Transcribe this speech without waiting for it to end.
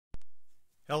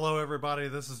Hello, everybody.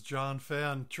 This is John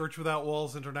Fenn, Church Without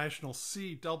Walls International,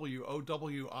 CWOWI.org.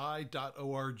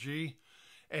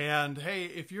 And hey,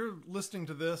 if you're listening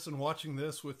to this and watching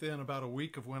this within about a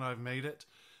week of when I've made it,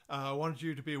 I wanted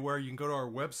you to be aware you can go to our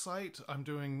website. I'm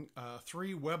doing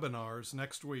 3 webinars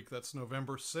next week. That's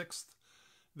November 6th.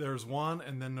 There's one,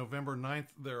 and then November 9th,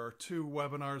 there are 2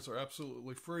 webinars. They're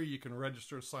absolutely free. You can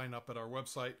register, sign up at our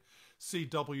website,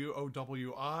 CWOWI.org.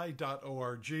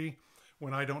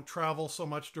 When I don't travel so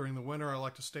much during the winter, I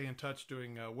like to stay in touch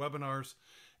doing webinars,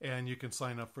 and you can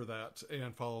sign up for that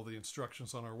and follow the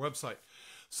instructions on our website.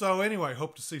 So anyway,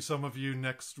 hope to see some of you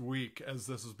next week as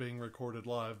this is being recorded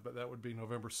live, but that would be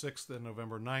November 6th and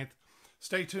November 9th.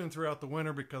 Stay tuned throughout the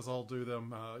winter because I'll do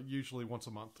them usually once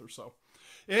a month or so.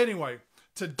 Anyway,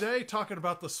 today talking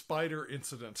about the spider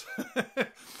incident.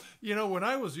 You know, when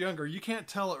I was younger, you can't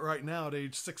tell it right now at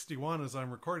age 61 as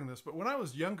I'm recording this, but when I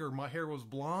was younger, my hair was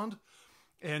blonde.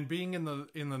 And being in the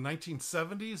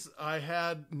 1970s, I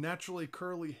had naturally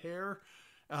curly hair,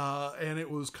 and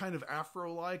it was kind of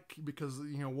afro-like because,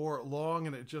 you know, wore it long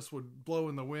and it just would blow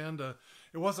in the wind.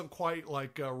 It wasn't quite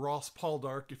like Ross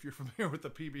Poldark, if you're familiar with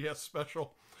the PBS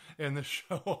special and the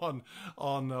show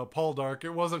on Poldark.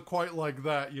 It wasn't quite like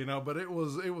that, you know, but it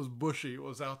was bushy. It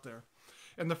was out there.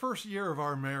 And the first year of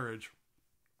our marriage,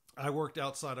 I worked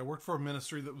outside. I worked for a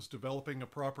ministry that was developing a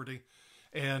property.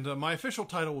 And my official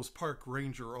title was park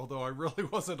ranger, although I really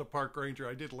wasn't a park ranger.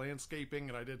 I did landscaping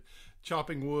and I did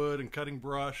chopping wood and cutting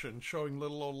brush and showing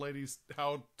little old ladies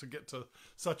how to get to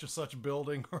such and such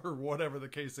building or whatever the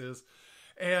case is.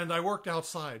 And I worked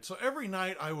outside. So every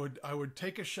night I would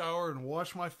take a shower and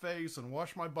wash my face and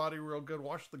wash my body real good,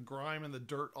 wash the grime and the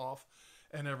dirt off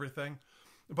and everything.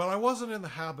 But I wasn't in the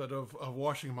habit of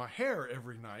washing my hair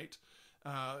every night.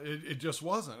 It just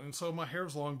wasn't. And so my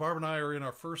hair's long. Barb and I are in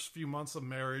our first few months of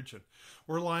marriage, and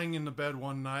we're lying in the bed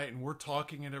one night and we're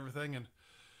talking and everything.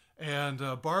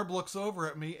 And Barb looks over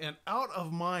at me, and out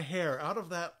of my hair, out of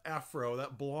that afro,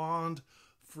 that blonde,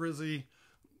 frizzy,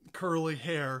 curly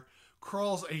hair,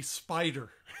 crawls a spider.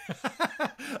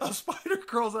 A spider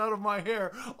crawls out of my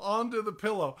hair onto the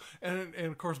pillow. And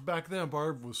of course, back then,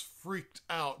 Barb was freaked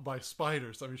out by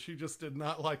spiders. I mean, she just did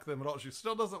not like them at all. She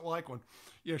still doesn't like one.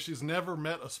 You know, she's never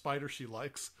met a spider she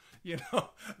likes. You know,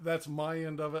 that's my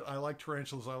end of it. I like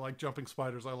tarantulas. I like jumping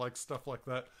spiders. I like stuff like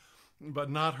that.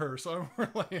 But not her. So we're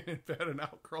laying in bed and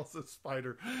out crawls this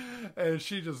spider. And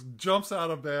she just jumps out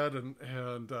of bed and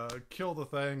kill the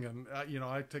thing. And, you know,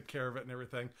 I take care of it and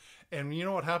everything. And you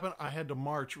know what happened? I had to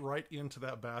march right into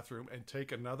that bathroom and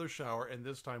take another shower and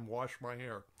this time wash my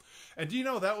hair. And do you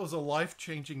know that was a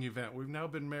life-changing event? We've now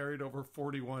been married over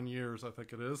 41 years, I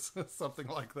think it is. Something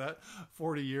like that.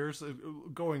 40 years,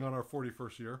 going on our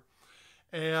 41st year.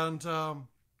 And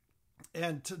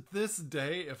to this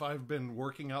day, if I've been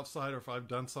working outside or if I've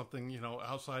done something, you know,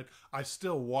 outside, I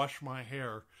still wash my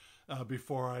hair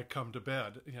before I come to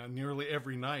bed, you know, nearly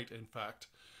every night, in fact.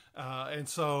 And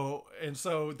so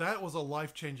that was a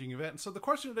life-changing event. And so the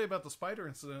question today about the spider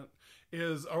incident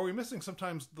is, are we missing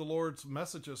sometimes the Lord's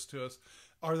messages to us?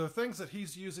 Are there things that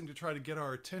he's using to try to get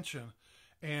our attention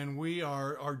and we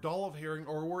are dull of hearing,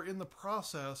 or we're in the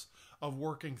process of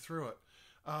working through it?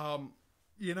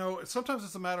 You know, sometimes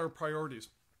it's a matter of priorities.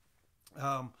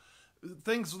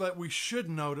 Things that we should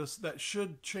notice that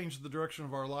should change the direction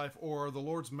of our life, or the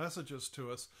Lord's messages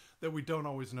to us that we don't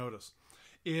always notice.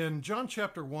 In John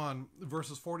chapter 1,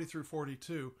 verses 40 through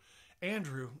 42,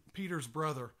 Andrew, Peter's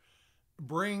brother,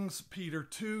 brings Peter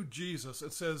to Jesus.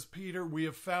 It says, Peter, we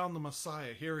have found the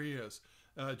Messiah. Here he is.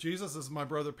 Jesus, this is my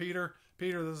brother Peter.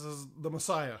 Peter, this is the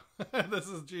Messiah. This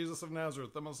is Jesus of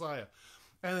Nazareth, the Messiah.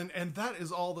 And that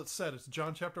is all that's said. It's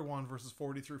John chapter 1, verses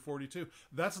 40 through 42.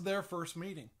 That's their first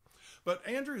meeting. But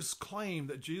Andrew's claim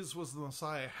that Jesus was the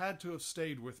Messiah had to have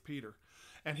stayed with Peter.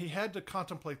 And he had to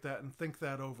contemplate that and think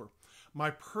that over. My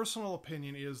personal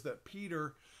opinion is that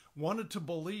Peter wanted to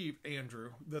believe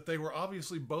Andrew, that they were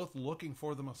obviously both looking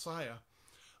for the Messiah.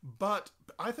 But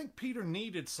I think Peter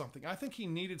needed something. I think he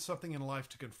needed something in life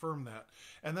to confirm that.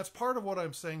 And that's part of what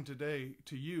I'm saying today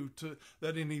to you,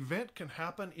 that an event can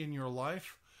happen in your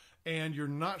life and you're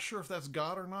not sure if that's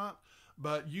God or not,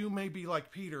 but you may be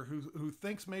like Peter who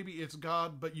thinks maybe it's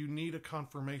God, but you need a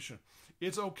confirmation.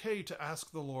 It's okay to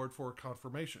ask the Lord for a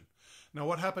confirmation. Now,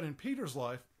 what happened in Peter's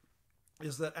life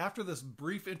is that after this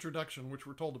brief introduction, which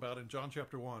we're told about in John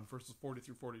chapter 1, verses 40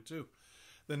 through 42,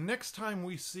 the next time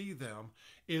we see them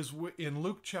is in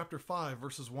Luke chapter 5,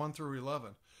 verses 1 through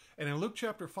 11. And in Luke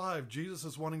chapter 5, Jesus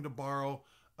is wanting to borrow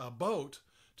a boat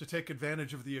to take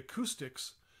advantage of the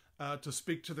acoustics to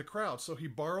speak to the crowd. So he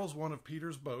borrows one of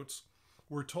Peter's boats.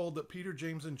 We're told that Peter,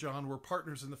 James, and John were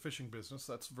partners in the fishing business.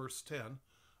 That's verse 10.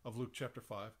 of Luke chapter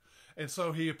 5. And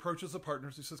so he approaches the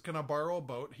partners. He says, can I borrow a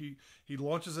boat? He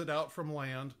launches it out from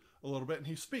land a little bit, and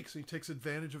he speaks. He takes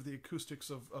advantage of the acoustics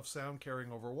of sound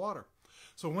carrying over water.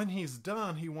 So when he's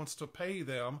done, he wants to pay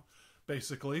them,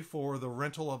 basically, for the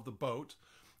rental of the boat.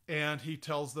 And he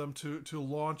tells them to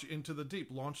launch into the deep,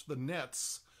 launch the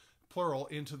nets, plural,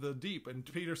 into the deep. And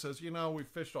Peter says, we've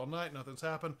fished all night, nothing's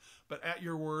happened, but at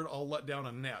your word, I'll let down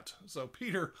a net. So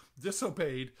Peter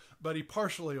disobeyed, but he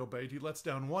partially obeyed. He lets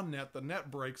down one net, the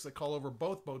net breaks, they call over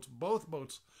both boats. Both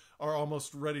boats are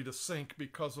almost ready to sink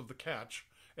because of the catch.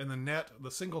 And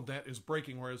the single net is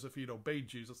breaking, whereas if he'd obeyed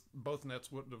Jesus, both nets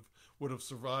would have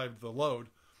survived the load.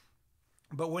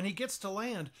 But when he gets to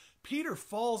land, Peter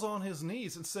falls on his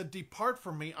knees and said, depart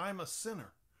from me, I'm a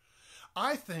sinner.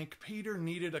 I think Peter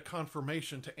needed a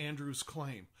confirmation to Andrew's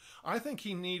claim. I think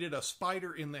he needed a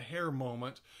spider in the hair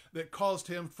moment that caused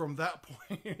him from that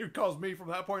point, it caused me from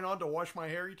that point on to wash my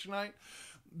hair each night.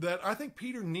 That I think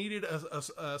Peter needed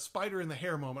a spider in the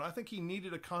hair moment. I think he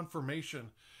needed a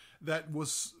confirmation that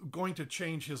was going to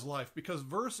change his life, because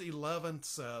verse 11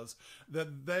 says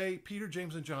that Peter,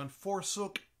 James, and John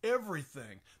forsook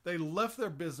everything. They left their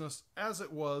business as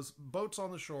it was, boats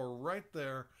on the shore right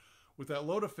there with that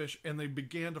load of fish, and they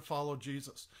began to follow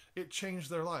Jesus. It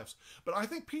changed their lives. But I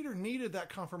think Peter needed that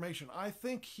confirmation. I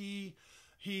think he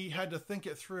had to think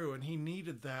it through, and he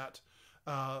needed that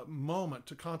moment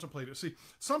to contemplate it. See,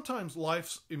 sometimes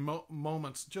life's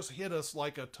moments just hit us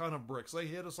like a ton of bricks. They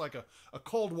hit us like a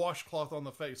cold washcloth on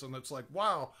the face, and it's like,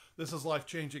 wow, this is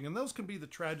life-changing. And those can be the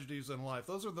tragedies in life.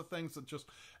 Those are the things that just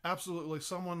absolutely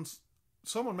someone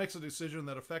makes a decision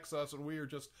that affects us, and we are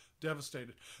just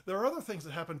devastated. There are other things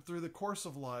that happen through the course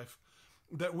of life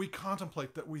that we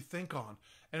contemplate, that we think on.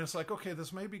 And it's like, okay,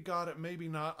 this may be God, it may be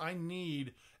not. I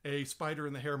need a spider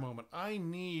in the hair moment. I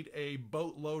need a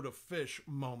boatload of fish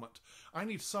moment. I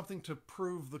need something to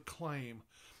prove the claim.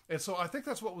 And so I think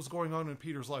that's what was going on in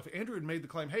Peter's life. Andrew had made the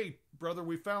claim, hey, brother,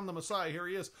 we found the Messiah. Here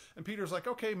he is. And Peter's like,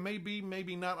 okay, maybe,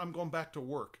 maybe not. I'm going back to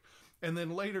work. And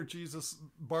then later Jesus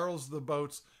borrows the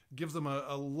boats, gives them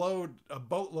a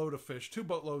boatload of fish, 2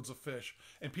 boatloads of fish.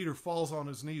 And Peter falls on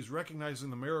his knees, recognizing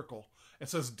the miracle, and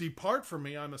says, depart from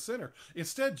me, I'm a sinner.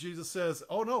 Instead, Jesus says,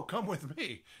 oh no, come with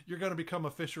me. You're going to become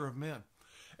a fisher of men.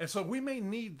 And so we may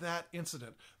need that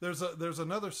incident. There's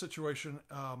another situation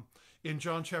in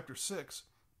John chapter 6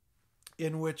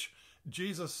 in which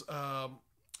Jesus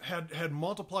had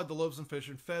multiplied the loaves and fish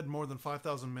and fed more than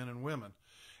 5,000 men and women.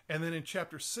 And then in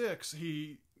chapter 6,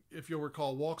 he, if you'll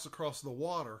recall, walks across the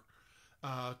water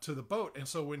to the boat. And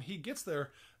so when he gets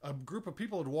there, a group of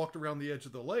people had walked around the edge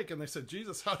of the lake, and they said,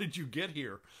 Jesus, how did you get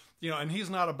here? And he's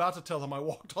not about to tell them, I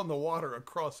walked on the water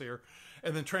across here,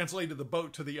 and then translated the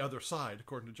boat to the other side,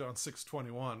 according to John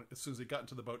 6:21. As soon as he got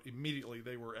into the boat, immediately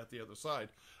they were at the other side,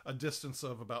 a distance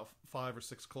of about 5 or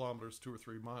 6 kilometers, 2 or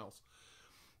 3 miles.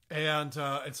 And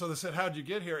so they said, how'd you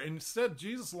get here? And instead,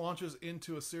 Jesus launches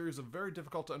into a series of very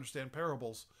difficult to understand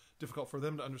parables, difficult for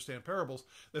them to understand parables,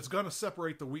 that's going to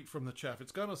separate the wheat from the chaff.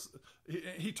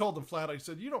 He told them flat out, he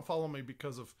said, you don't follow me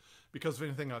because of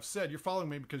anything I've said. You're following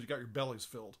me because you got your bellies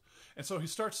filled. And so he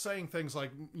starts saying things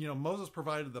like, Moses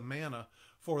provided the manna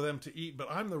for them to eat, but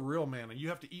I'm the real manna. You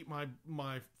have to eat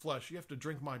my flesh. You have to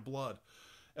drink my blood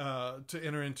to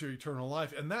enter into eternal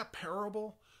life. And that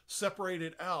parable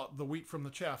separated out the wheat from the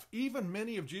chaff. Even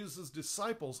many of Jesus'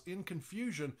 disciples, in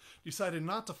confusion, decided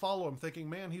not to follow him, thinking,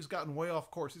 man, he's gotten way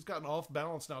off course. He's gotten off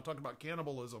balance now, talking about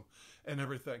cannibalism and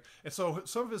everything. And so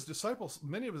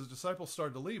many of his disciples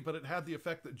started to leave, but it had the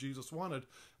effect that Jesus wanted.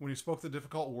 When he spoke the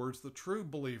difficult words, the true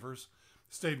believers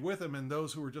stayed with him, and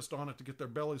those who were just on it to get their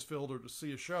bellies filled or to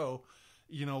see a show,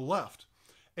 left.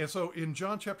 And so in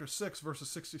John chapter 6, verses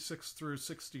 66 through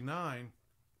 69,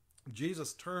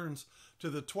 Jesus turns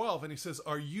to the 12 and he says,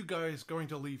 are you guys going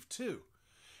to leave too?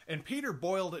 And Peter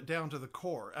boiled it down to the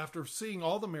core. After seeing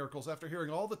all the miracles, after hearing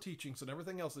all the teachings and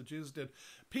everything else that Jesus did,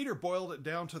 Peter boiled it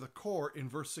down to the core in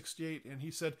verse 68. And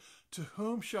he said, to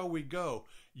whom shall we go?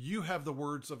 You have the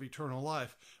words of eternal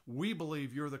life. We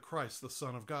believe you're the Christ, the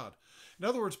Son of God. In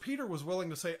other words, Peter was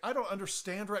willing to say, I don't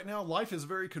understand right now. Life is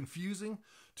very confusing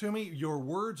to me. Your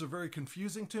words are very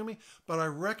confusing to me, but I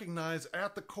recognize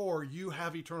at the core you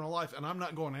have eternal life, and I'm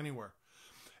not going anywhere.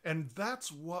 And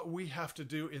that's what we have to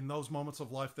do in those moments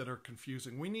of life that are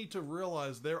confusing. We need to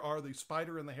realize there are the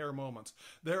spider in the hair moments.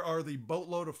 There are the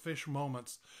boatload of fish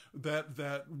moments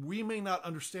that we may not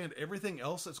understand everything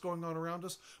else that's going on around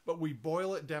us, but we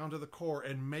boil it down to the core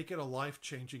and make it a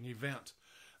life-changing event.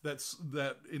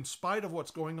 That in spite of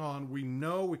what's going on, we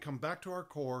know, we come back to our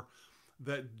core,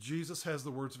 that Jesus has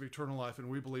the words of eternal life, and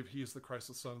we believe he is the Christ,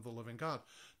 the Son of the living God.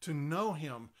 To know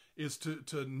him is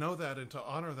to know that and to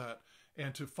honor that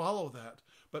and to follow that.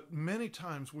 But many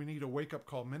times we need a wake-up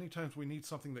call. Many times we need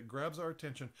something that grabs our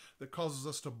attention, that causes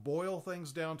us to boil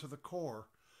things down to the core,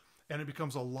 and it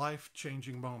becomes a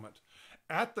life-changing moment.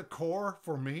 At the core,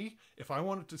 for me, if I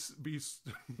wanted to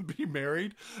be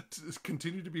married, to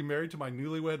continue to be married to my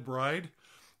newlywed bride,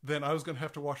 then I was going to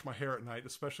have to wash my hair at night,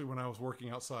 especially when I was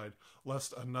working outside,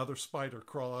 lest another spider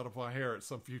crawl out of my hair at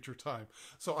some future time.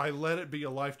 So I let it be a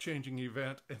life-changing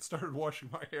event and started washing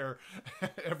my hair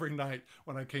every night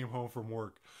when I came home from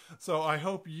work. So I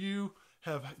hope you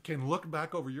can look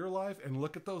back over your life and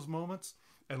look at those moments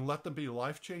and let them be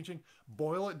life-changing.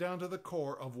 Boil it down to the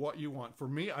core of what you want. For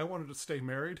me, I wanted to stay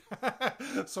married,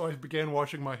 so I began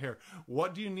washing my hair.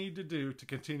 What do you need to do to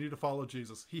continue to follow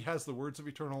Jesus? He has the words of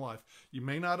eternal life. You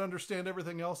may not understand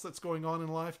everything else that's going on in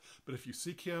life, but if you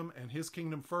seek him and his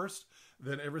kingdom first,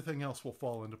 then everything else will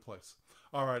fall into place.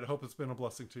 All right, I hope it's been a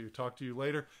blessing to you. Talk to you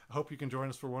later. I hope you can join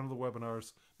us for one of the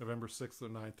webinars, November 6th or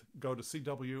 9th. Go to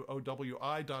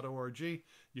cwowi.org.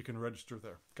 You can register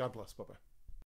there. God bless. Bye-bye.